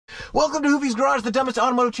Welcome to Hoovies Garage, the dumbest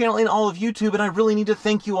automotive channel in all of YouTube, and I really need to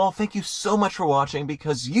thank you all. Thank you so much for watching,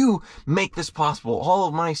 because you make this possible. All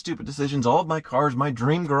of my stupid decisions, all of my cars, my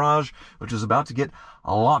dream garage, which is about to get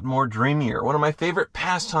a lot more dreamier. One of my favorite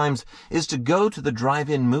pastimes is to go to the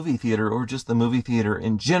drive-in movie theater, or just the movie theater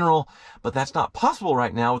in general, but that's not possible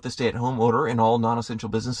right now with the stay-at-home order and all non-essential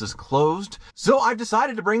businesses closed. So I've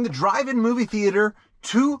decided to bring the drive-in movie theater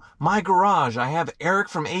to my garage. I have Eric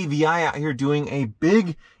from AVI out here doing a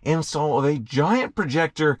big install of a giant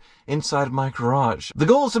projector inside of my garage. The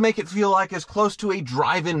goal is to make it feel like as close to a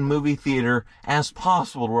drive-in movie theater as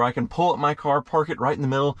possible, where I can pull up my car, park it right in the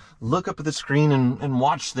middle, look up at the screen and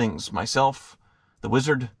watch things. Myself, the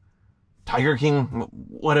Wizard, Tiger King,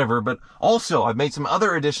 whatever. But also, I've made some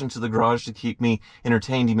other additions to the garage to keep me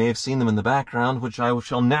entertained. You may have seen them in the background, which I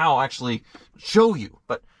shall now actually show you.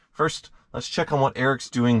 But first, let's check on what Eric's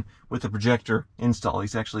doing with the projector install.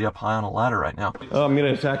 He's actually up high on a ladder right now. Oh, I'm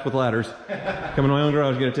getting attacked with ladders. Come in my own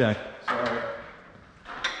garage, get attacked. Sorry.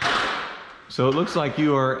 So it looks like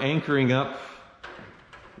you are anchoring up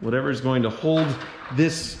whatever is going to hold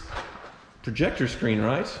this projector screen,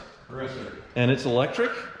 right? Yes, sir. And it's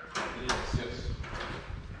electric? It is, yes.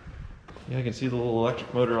 Yeah, I can see the little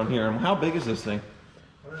electric motor on here. And how big is this thing?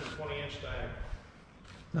 120-inch diameter.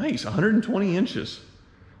 Nice, 120 inches.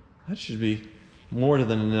 That should be more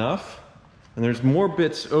than enough. And there's more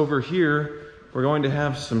bits over here. We're going to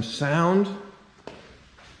have some sound,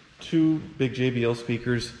 2 big JBL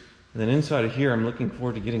speakers, and then inside of here, I'm looking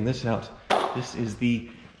forward to getting this out. This is the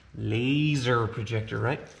laser projector,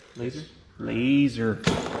 right? Laser? Laser.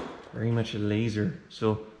 Very much a laser.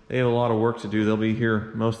 So they have a lot of work to do. They'll be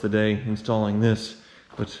here most of the day installing this.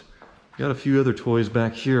 But got a few other toys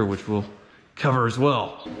back here which we'll cover as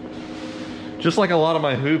well. Just like a lot of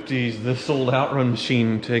my Hoovies, this old Outrun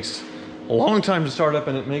machine takes a long time to start up,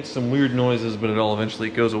 and it makes some weird noises, but it all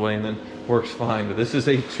eventually goes away and then works fine. But this is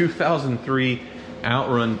a 2003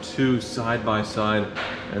 Outrun 2 side-by-side,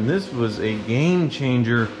 and this was a game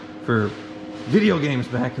changer for video games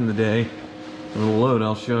back in the day. A little load,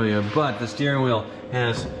 I'll show you. But the steering wheel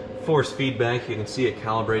has force feedback. You can see it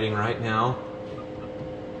calibrating right now.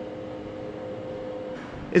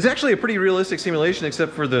 It's actually a pretty realistic simulation,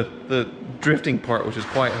 except for the drifting part, which is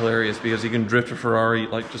quite hilarious, because you can drift a Ferrari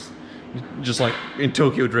like just like in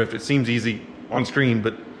Tokyo Drift. It seems easy on screen,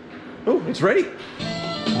 but oh, it's ready.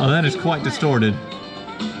 Oh, that is quite distorted.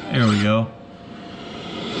 There we go.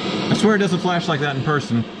 I swear it doesn't flash like that in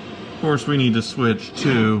person. Of course, we need to switch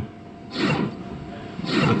to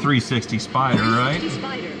the 360 Spider, right?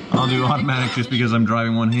 I'll do automatic just because I'm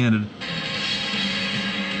driving one-handed.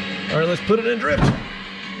 All right, let's put it in drift.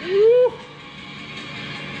 Woo!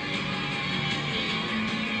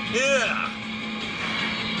 Yeah!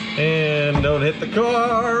 And don't hit the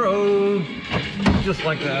car, oh, just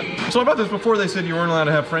like that. So about this before, they said you weren't allowed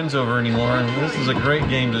to have friends over anymore, and this is a great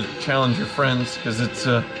game to challenge your friends, because it's,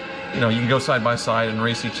 you know, you can go side by side and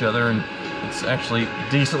race each other, and it's actually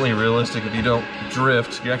decently realistic if you don't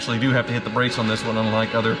drift. You actually do have to hit the brakes on this one,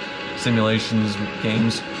 unlike other simulations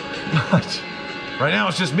games. But right now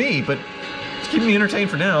it's just me, but it's keeping me entertained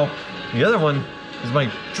for now. The other one is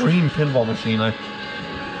my dream pinball machine.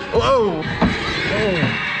 Whoa!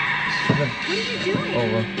 Oh! What are you doing?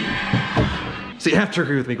 Oh, see, you have to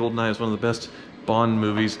agree with me, GoldenEye is one of the best Bond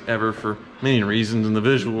movies ever for many reasons, and the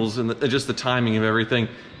visuals, and just the timing of everything.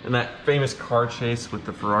 And that famous car chase with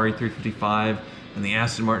the Ferrari 355 and the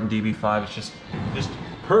Aston Martin DB5 is just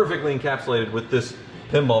perfectly encapsulated with this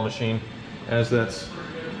pinball machine, as that's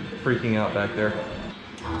freaking out back there.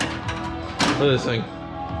 Look at this thing.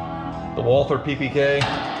 The Walther PPK.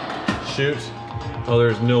 Shoot. Oh,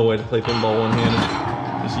 there's no way to play pinball one-handed.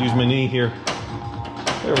 Just use my knee here.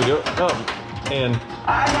 There we go. Oh, and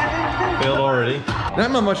failed already.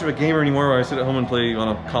 I'm not much of a gamer anymore, where I sit at home and play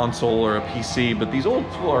on a console or a PC, but these old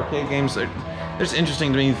school arcade games, they're just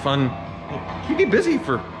interesting to me, fun. Keep me busy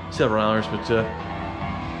for several hours, but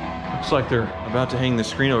looks like they're about to hang the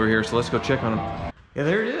screen over here, so let's go check on them. Yeah,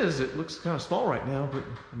 there it is. It looks kind of small right now, but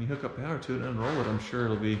when you hook up power to it and unroll it, I'm sure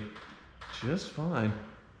it'll be just fine.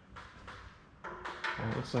 Well,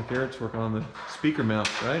 it looks like Eric's working on the speaker mount,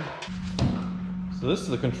 right? So this is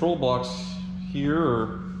the control box here,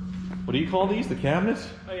 or what do you call these? The cabinets?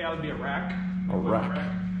 Oh yeah, it would be a rack. A rack.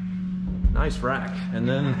 Nice rack. And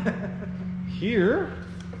then here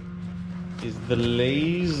is the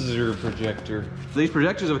laser projector. These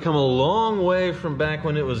projectors have come a long way from back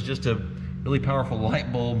when it was just a really powerful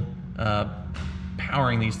light bulb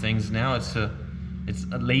powering these things. Now it's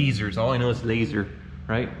lasers. All I know is laser,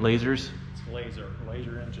 right? Lasers.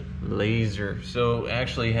 Laser engine. Laser. So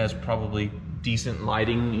actually has probably decent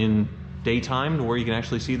lighting in daytime to where you can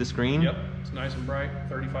actually see the screen? Yep, it's nice and bright,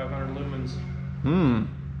 3,500 lumens.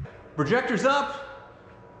 Projector's up,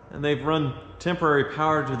 and they've run temporary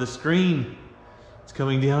power to the screen. It's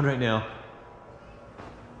coming down right now.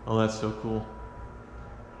 Oh, that's so cool.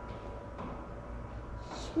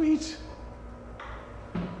 Sweet.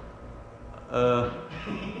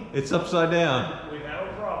 It's upside down. We have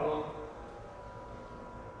a problem.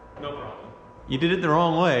 No problem. You did it the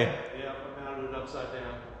wrong way. Yeah, I mounted it upside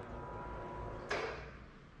down.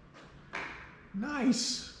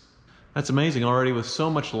 Nice. That's amazing already with so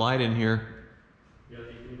much light in here. Yeah,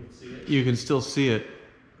 you can see it. You can still see it.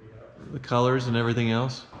 The colors and everything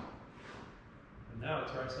else. And now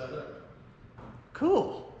it's right side up.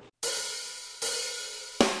 Cool.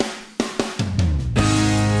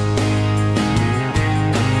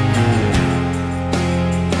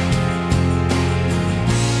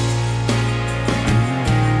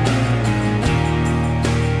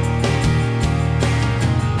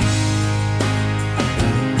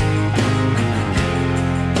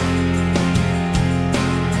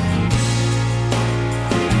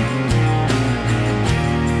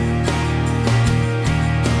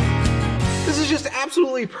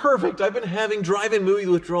 Absolutely perfect. I've been having drive-in movie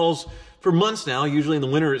withdrawals for months now. Usually in the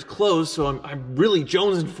winter it's closed, so I'm really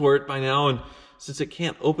jonesing for it by now. And since it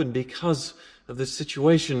can't open because of this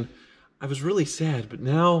situation, I was really sad. But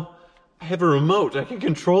now I have a remote. I can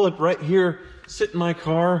control it right here, sit in my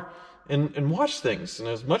car, and watch things. And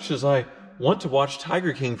as much as I want to watch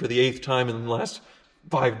Tiger King for the 8th time in the last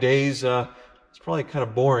 5 days, it's probably kind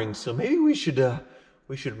of boring. So maybe we should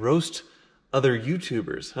roast other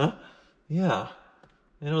YouTubers, huh? Yeah.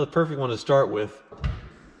 I know the perfect one to start with.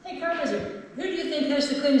 Hey, car wizard, who do you think has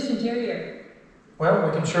the cleanest interior? Well,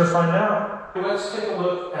 we can sure find out. Let's take a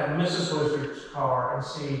look at Mrs. Wizard's car and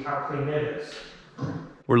see how clean it is.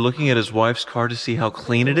 We're looking at his wife's car to see how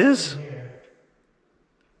clean it is? Here.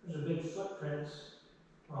 There's a big footprint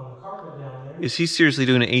on the carpet down there. Is he seriously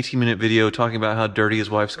doing an 18-minute video talking about how dirty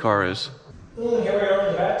his wife's car is? Here we are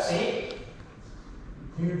in the back seat.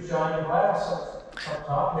 Huge giant glass up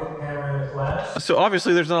top, big panoramic glass. So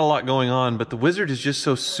obviously there's not a lot going on, but the wizard is just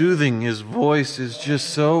so soothing. His voice is just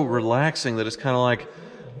so relaxing that it's kind of like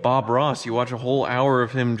Bob Ross. You watch a whole hour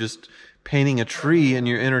of him just painting a tree and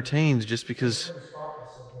you're entertained just because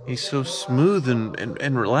he's so smooth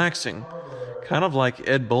and relaxing. Kind of like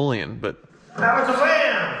Ed Bolian, but...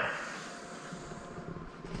 Alakazam!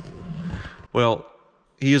 Well,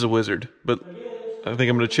 he is a wizard, but I think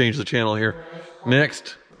I'm going to change the channel here.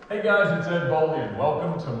 Next. Hey guys, it's Ed Bolian.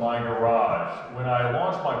 Welcome to my garage. When I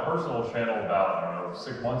launched my personal channel about, I don't know,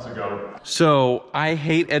 6 months ago. So, I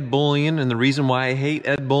hate Ed Bolian, and the reason why I hate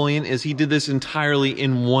Ed Bolian is he did this entirely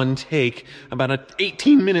in one take. About an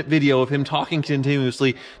 18-minute video of him talking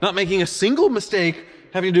continuously, not making a single mistake,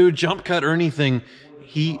 having to do a jump cut or anything.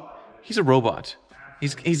 He's a robot.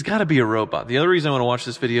 He's got to be a robot. The other reason I want to watch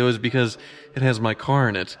this video is because it has my car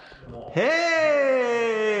in it.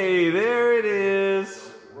 Hey! There it is!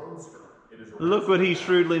 Look what he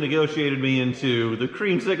shrewdly negotiated me into. The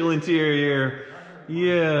creamsicle interior.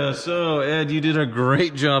 Yeah, so Ed, you did a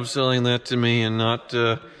great job selling that to me and not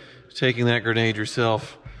taking that grenade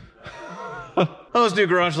yourself. Oh, this new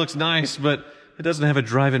garage looks nice, but it doesn't have a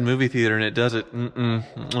drive-in movie theater in it, does it?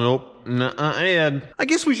 Nope. Nuh-uh, Ed. I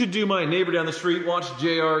guess we should do my neighbor down the street, watch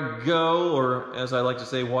JR go, or as I like to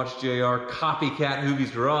say, watch JR copycat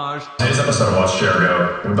Hoovies Garage. Today's episode of Watch JR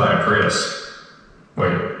Go, we buy a Prius.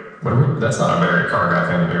 Wait. That's not a very car guy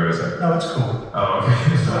thing to do, is it? No, it's cool. Oh, okay.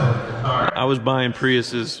 All right. I was buying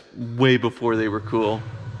Priuses way before they were cool.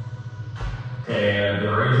 And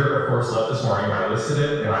the Ranger, of course, left this morning. I listed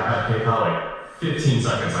it, and I had PayPal like 15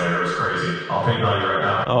 seconds later. It was crazy. I'll PayPal you right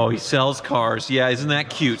now. Oh, he sells cars. Yeah, isn't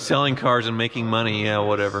that cute? Selling cars and making money. Yeah,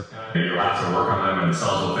 whatever. You'll have to work on them, and the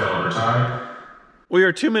sales will fail over time. We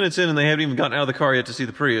are 2 minutes in, and they haven't even gotten out of the car yet to see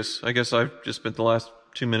the Prius. I guess I've just spent the last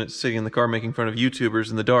 2 minutes sitting in the car making fun of YouTubers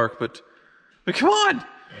in the dark, but come on!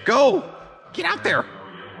 Go! Get out there!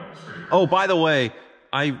 Oh, by the way,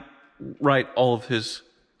 I write all of his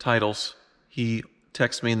titles. He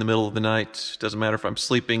texts me in the middle of the night. Doesn't matter if I'm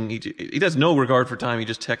sleeping. He has no regard for time. He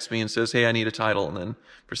just texts me and says, hey, I need a title. And then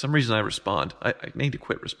for some reason I respond. I need to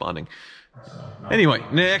quit responding. Anyway,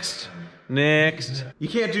 next. You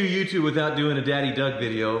can't do YouTube without doing a Daddy Doug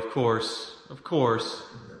video, of course. Of course.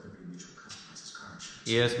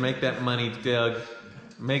 Yes, make that money, Doug.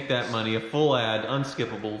 Make that money. A full ad,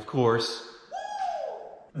 unskippable, of course.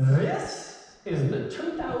 This is the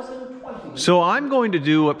 2020. So I'm going to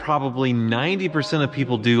do what probably 90% of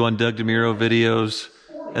people do on Doug DeMuro videos,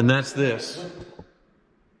 and that's this.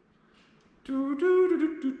 And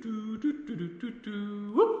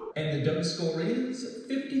the my score is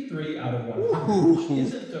 53 out of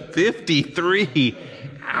 100. 53.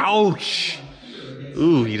 Ouch.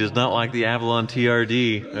 Ooh, he does not like the Avalon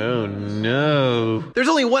TRD. Oh no. There's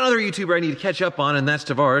only one other YouTuber I need to catch up on, and that's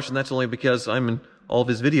Tavares, and that's only because I'm in all of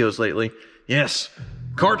his videos lately. Yes,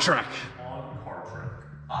 Car Trek.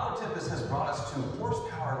 Autotipus has brought us to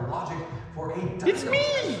horsepower logic for a It's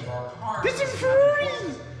me! of our cars. This is Rory!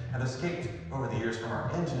 Have escaped over the years from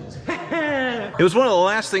our engines. It was one of the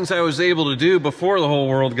last things I was able to do before the whole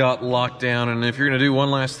world got locked down, and if you're gonna do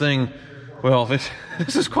one last thing, well, this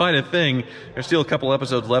is quite a thing. There's still a couple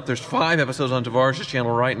episodes left. There's 5 episodes on Tavares'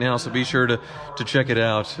 channel right now, so be sure to check it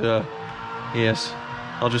out. Yes,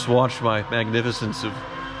 I'll just watch my magnificence of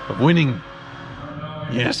winning.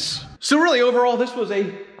 Yes. So really, overall, this was a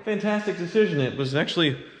fantastic decision. It was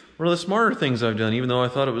actually one of the smarter things I've done, even though I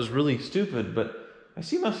thought it was really stupid. But I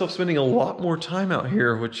see myself spending a lot more time out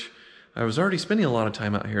here, which I was already spending a lot of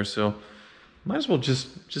time out here, so might as well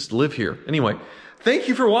just live here. Anyway, thank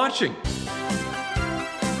you for watching.